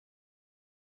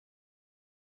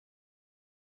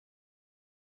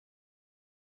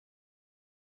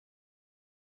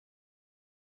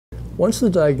Once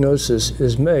the diagnosis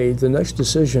is made, the next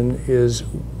decision is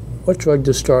what drug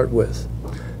to start with.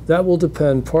 That will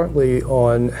depend partly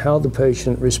on how the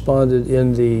patient responded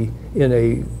in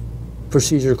a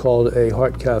procedure called a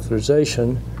heart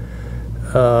catheterization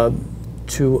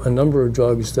to a number of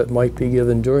drugs that might be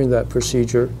given during that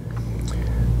procedure.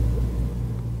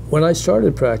 When I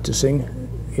started practicing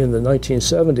in the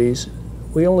 1970s,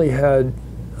 we only had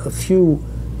a few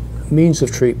means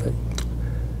of treatment.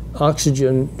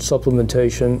 Oxygen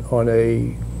supplementation on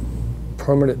a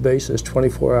permanent basis,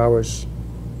 24 hours,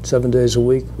 7 days a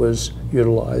week, was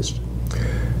utilized.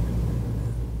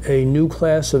 A new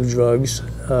class of drugs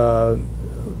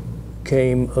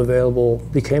became available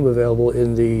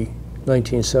in the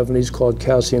 1970s called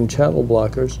calcium channel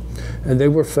blockers, and they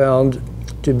were found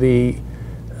to be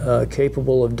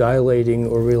capable of dilating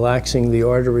or relaxing the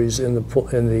arteries in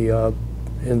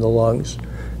the lungs,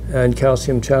 and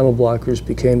calcium channel blockers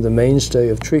became the mainstay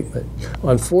of treatment.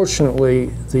 Unfortunately,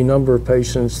 the number of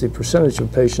patients, the percentage of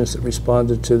patients that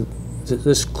responded to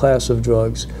this class of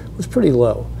drugs was pretty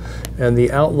low, and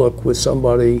the outlook with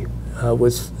somebody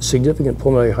with significant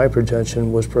pulmonary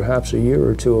hypertension was perhaps a year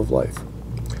or two of life,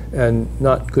 and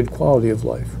not good quality of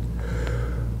life.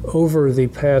 Over the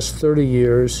past 30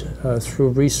 years, through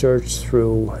research,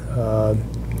 through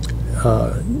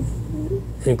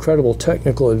incredible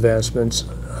technical advancements,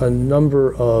 a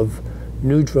number of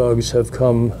new drugs have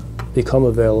become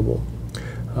available,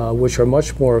 which are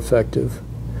much more effective,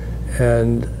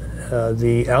 and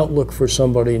the outlook for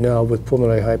somebody now with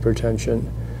pulmonary hypertension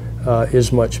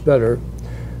is much better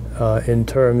in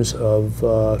terms of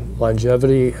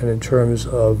longevity and in terms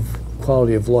of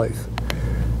quality of life.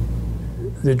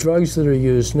 The drugs that are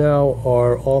used now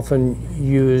are often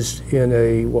used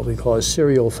in what we call a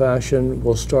serial fashion.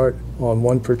 We'll start on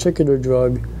one particular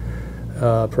drug.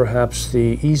 Perhaps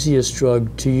the easiest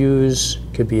drug to use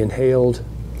could be inhaled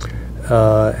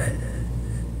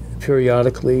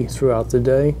periodically throughout the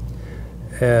day.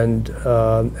 And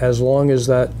as long as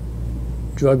that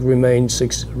drug remains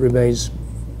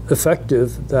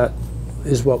effective, that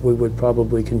is what we would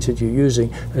probably continue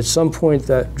using. At some point,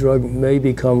 that drug may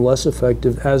become less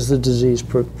effective as the disease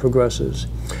progresses.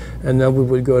 And then we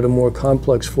would go to more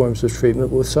complex forms of treatment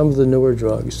with some of the newer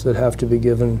drugs that have to be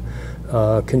given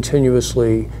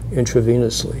continuously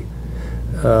intravenously.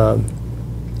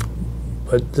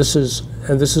 But this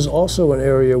is also an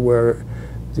area where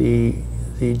the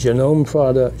Genome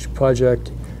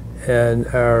Project and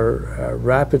our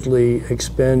rapidly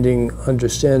expanding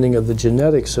understanding of the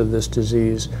genetics of this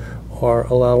disease are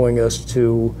allowing us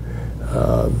to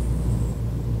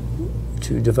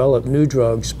develop new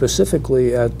drugs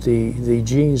specifically at the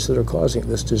genes that are causing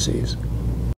this disease.